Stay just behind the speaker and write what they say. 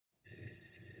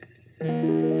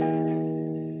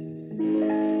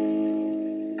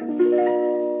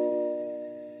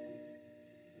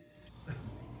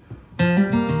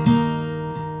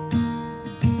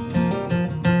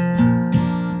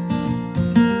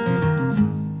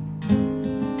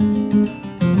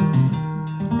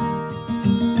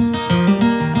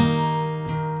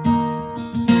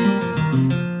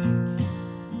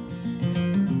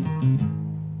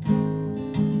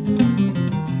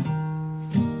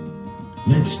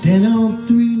Let's stand on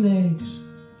 3 legs.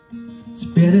 It's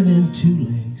better than 2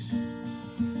 legs.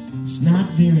 It's not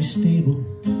very stable.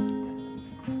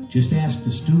 Just ask the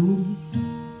stool.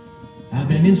 I've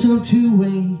been in some 2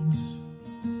 ways,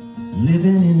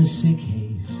 living in a sick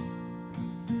haze,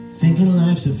 thinking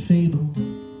life's a fable,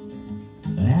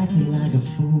 acting like a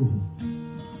fool.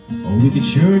 Oh, we could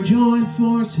sure join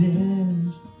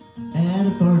forces, add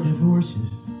up our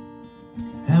divorces,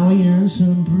 how we earn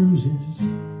some bruises,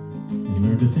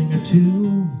 learned a thing or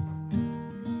 2.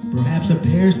 Perhaps a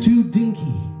pair's too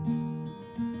dinky.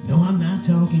 No, I'm not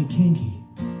talking kinky.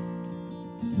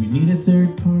 We need a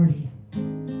 3rd party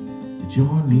to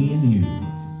join me and you.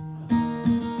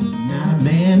 Not a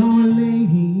man or a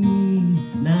lady,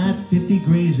 not 50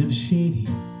 grays of shady,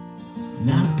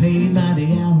 not paid by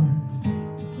the hour,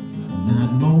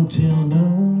 not motel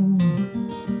love.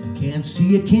 I can't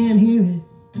see it, can't hear it,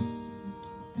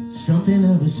 something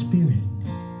of a spirit.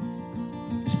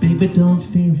 It's big but don't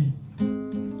fear it,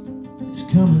 it's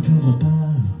coming from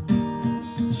above.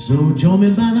 So join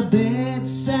me by the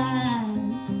bedside,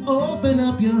 open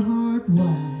up your heart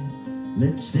wide.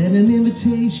 Let's send an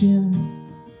invitation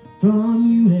from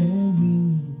you and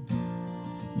me.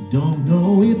 Don't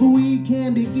know if we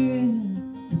can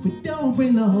begin if we don't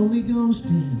bring the Holy Ghost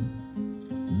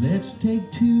in. Let's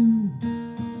take 2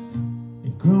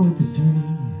 and grow it to 3.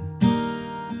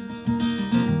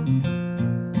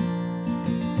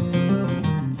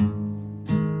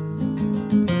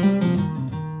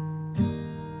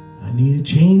 Need a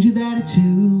change of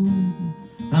attitude.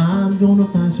 I'm gonna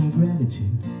find some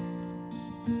gratitude,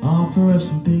 offer up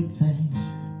some big thanks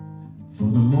for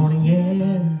the morning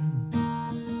air.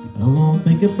 I won't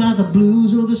think about the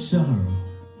blues or the sorrow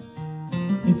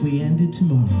if we ended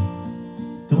tomorrow.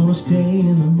 Gonna stay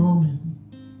in the moment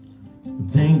and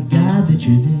thank God that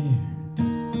you're there.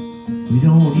 We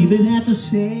don't even have to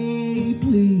say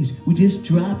please, we just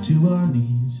drop to our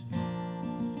knees,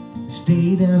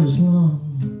 stay down as long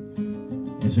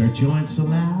as our joints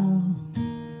allow.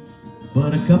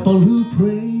 But a couple who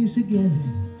prays together,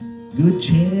 good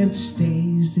chance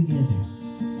stays together.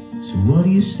 So what do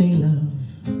you say, love?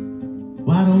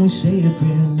 Why don't we say a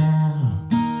prayer now?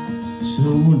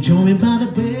 So join me by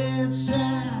the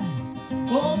bedside,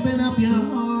 open up your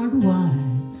heart wide.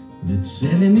 Let's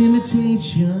send an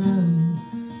invitation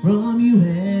from you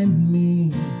and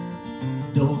me.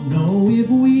 Don't know if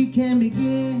we can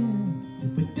begin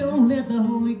if we don't let the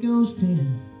Holy Ghost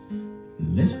in.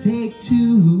 Let's take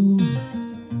 2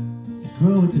 and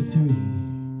grow it to 3.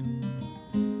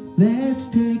 Let's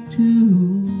take 2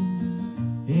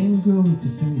 and grow it to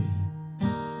 3.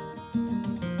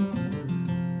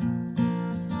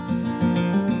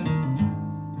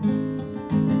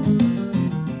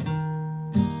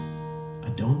 I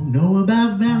don't know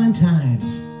about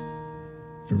Valentine's.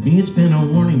 For me it's been a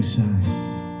warning sign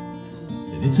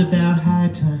that it's about high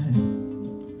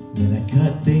time that I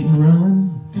cut bait and run.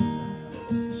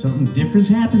 Something different's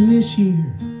happened this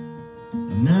year.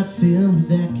 I'm not filled with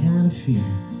that kind of fear.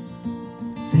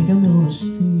 Think I'm gonna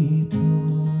stay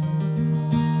put.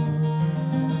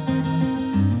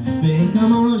 Think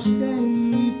I'm gonna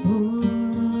stay put.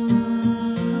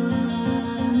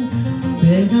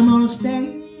 Think I'm gonna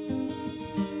stay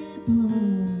put.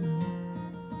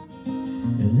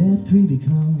 And let 3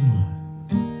 become 1.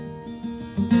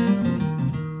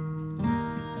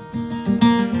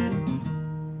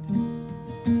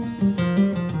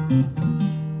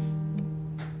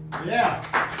 Yeah.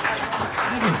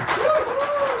 Thank you.